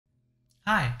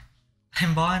Hi,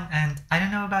 I'm Bon, and I don't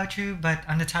know about you, but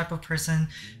I'm the type of person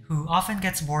who often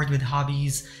gets bored with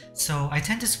hobbies, so I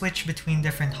tend to switch between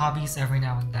different hobbies every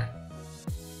now and then.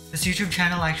 This YouTube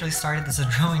channel actually started as a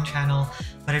drawing channel,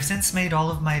 but I've since made all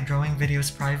of my drawing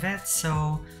videos private,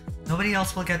 so nobody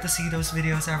else will get to see those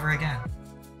videos ever again.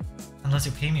 Unless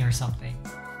you pay me or something,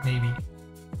 maybe.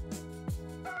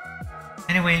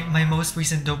 Anyway, my most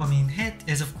recent dopamine hit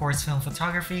is of course film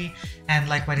photography, and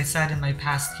like what I said in my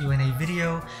past Q&A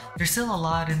video, there's still a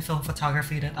lot in film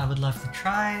photography that I would love to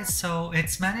try, so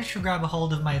it's managed to grab a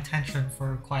hold of my attention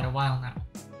for quite a while now.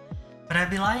 But I'd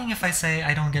be lying if I say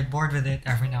I don't get bored with it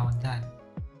every now and then.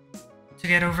 To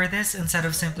get over this, instead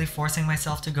of simply forcing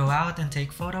myself to go out and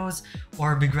take photos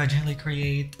or begrudgingly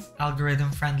create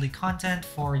algorithm-friendly content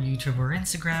for YouTube or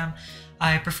Instagram,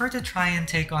 I prefer to try and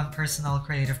take on personal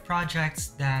creative projects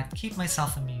that keep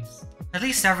myself amused. At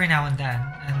least every now and then,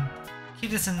 and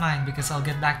keep this in mind because I'll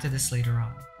get back to this later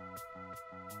on.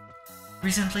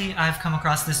 Recently, I've come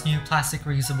across this new plastic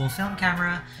reusable film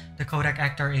camera, the Kodak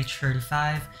Ektar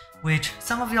H35, which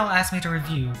some of y'all asked me to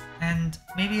review, and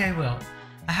maybe I will.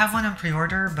 I have one on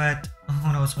pre-order, but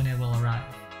who knows when it will arrive.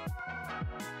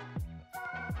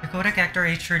 The Kodak Ektar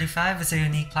H35 is a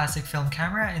unique plastic film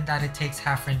camera in that it takes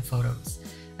half-frame photos,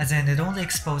 as in it only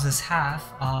exposes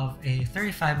half of a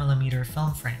 35mm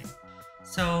film frame.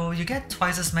 So you get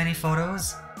twice as many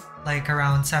photos, like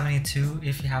around 72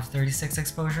 if you have 36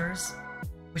 exposures,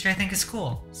 which I think is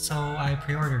cool, so I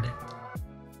pre-ordered it.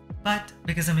 But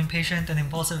because I'm impatient and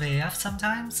impulsive AF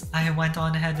sometimes, I went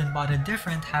on ahead and bought a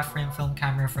different half-frame film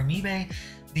camera from eBay,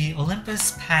 the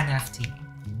Olympus Pen FT.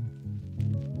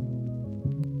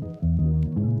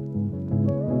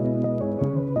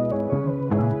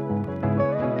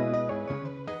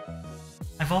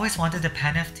 I've always wanted a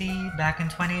Pen FT back in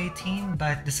 2018,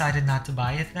 but decided not to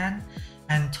buy it then,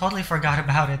 and totally forgot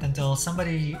about it until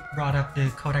somebody brought up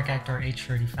the Kodak Ektar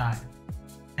H35.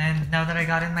 And now that I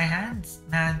got it in my hands,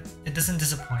 man, it doesn't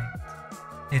disappoint.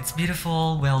 It's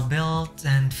beautiful, well built,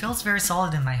 and feels very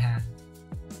solid in my hand.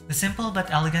 The simple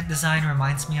but elegant design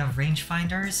reminds me of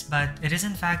rangefinders, but it is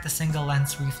in fact a single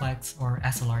lens reflex or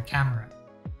SLR camera.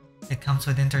 It comes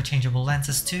with interchangeable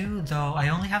lenses too, though I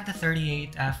only have the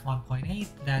 38 f1.8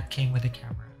 that came with the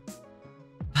camera.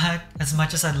 But as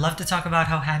much as I'd love to talk about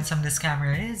how handsome this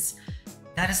camera is,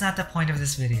 that is not the point of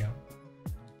this video.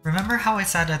 Remember how I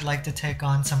said I'd like to take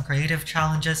on some creative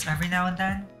challenges every now and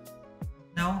then?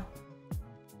 No?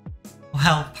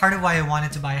 Well, part of why I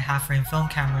wanted to buy a half-frame film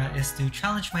camera is to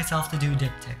challenge myself to do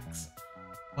diptychs.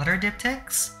 What are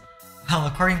diptychs? Well,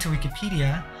 according to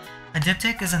Wikipedia, a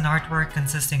diptych is an artwork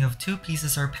consisting of two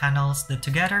pieces or panels that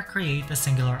together create a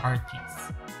singular art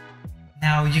piece.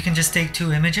 Now, you can just take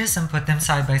two images and put them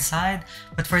side by side,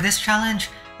 but for this challenge,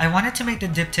 I wanted to make the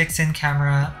diptychs in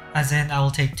camera, as in I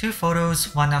will take two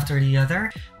photos, one after the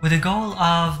other, with the goal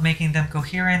of making them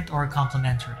coherent or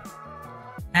complementary.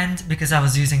 And because I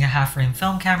was using a half-frame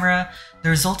film camera, the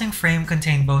resulting frame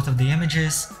contained both of the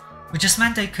images, which just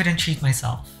meant I couldn't cheat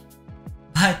myself.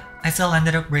 But I still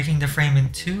ended up breaking the frame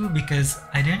in two because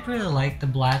I didn't really like the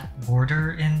black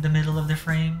border in the middle of the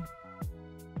frame.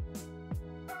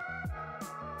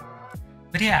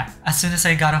 But yeah, as soon as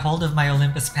I got a hold of my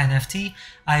Olympus Pen FT,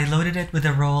 I loaded it with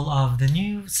a roll of the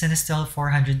new CineStill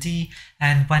 400D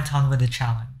and went on with the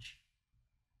challenge.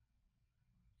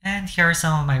 And here are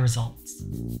some of my results.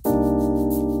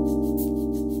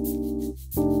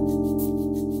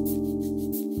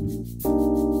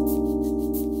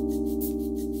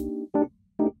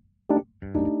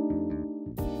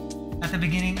 At the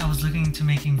beginning, I was looking into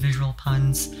making visual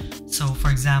puns, so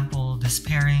for example, this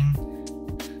pairing.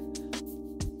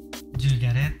 Do you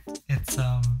get it? It's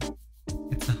a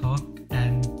hook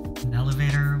and an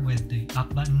elevator with the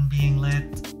up button being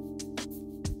lit.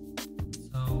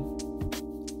 So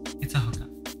it's a hookup.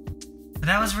 But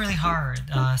that was really hard,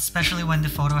 especially when the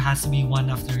photo has to be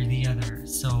one after the other.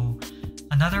 So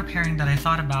another pairing that I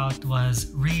thought about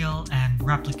was real and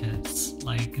replicas,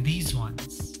 like these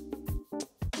ones.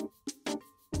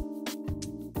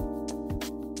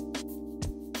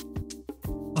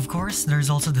 Of course, there's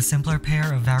also the simpler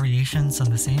pair of variations on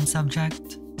the same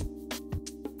subject.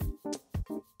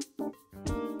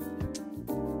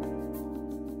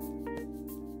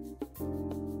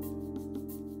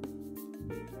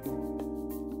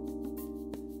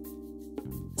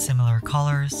 Similar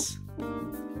colors.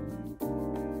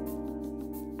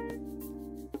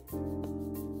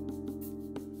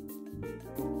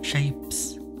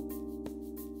 Shapes.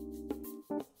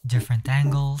 Different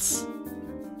angles.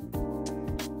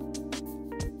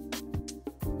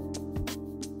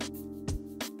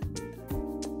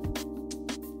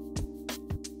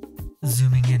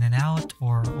 zooming in and out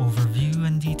or overview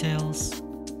and details,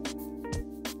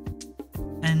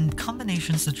 and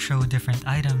combinations that show different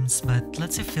items but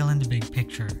lets you fill in the big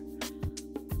picture.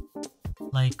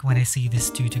 Like when I see these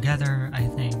two together, I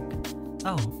think,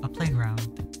 oh, a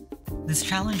playground. This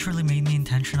challenge really made me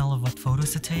intentional of what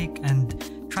photos to take,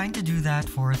 and trying to do that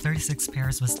for 36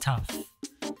 pairs was tough.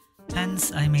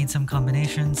 Hence, I made some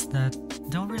combinations that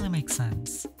don't really make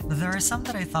sense. But there are some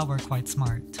that I thought were quite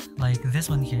smart, like this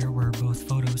one here where both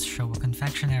photos show a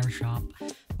confectionery shop,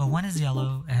 but one is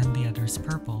yellow and the other is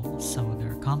purple, so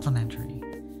they're complementary,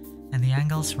 and the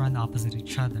angles run opposite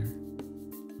each other.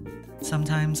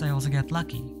 Sometimes I also get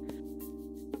lucky.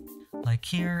 Like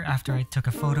here, after I took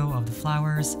a photo of the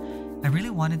flowers, I really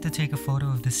wanted to take a photo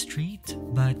of the street,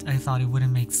 but I thought it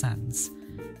wouldn't make sense.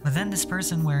 But then this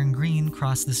person wearing green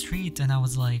crossed the street and I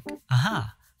was like,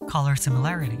 aha, color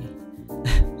similarity.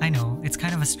 I know, it's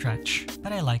kind of a stretch,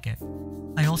 but I like it.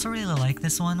 I also really like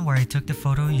this one where I took the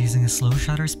photo using a slow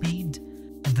shutter speed,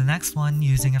 and the next one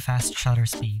using a fast shutter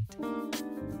speed.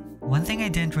 One thing I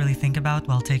didn't really think about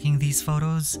while taking these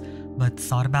photos, but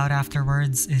thought about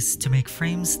afterwards, is to make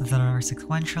frames that are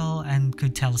sequential and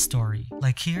could tell a story.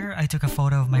 Like here, I took a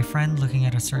photo of my friend looking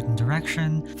at a certain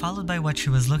direction, followed by what she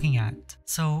was looking at.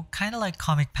 So kinda like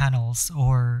comic panels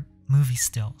or movie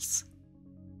stills.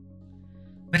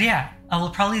 But yeah, I will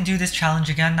probably do this challenge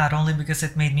again, not only because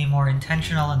it made me more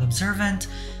intentional and observant,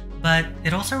 but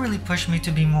it also really pushed me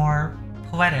to be more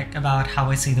poetic about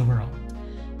how I see the world,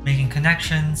 making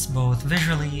connections both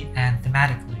visually and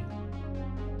thematically.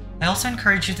 I also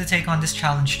encourage you to take on this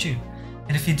challenge too,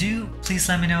 and if you do, please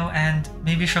let me know and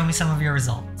maybe show me some of your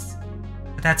results.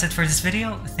 But that's it for this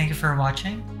video, thank you for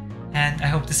watching, and I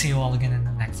hope to see you all again in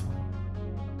the next one.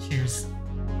 Cheers!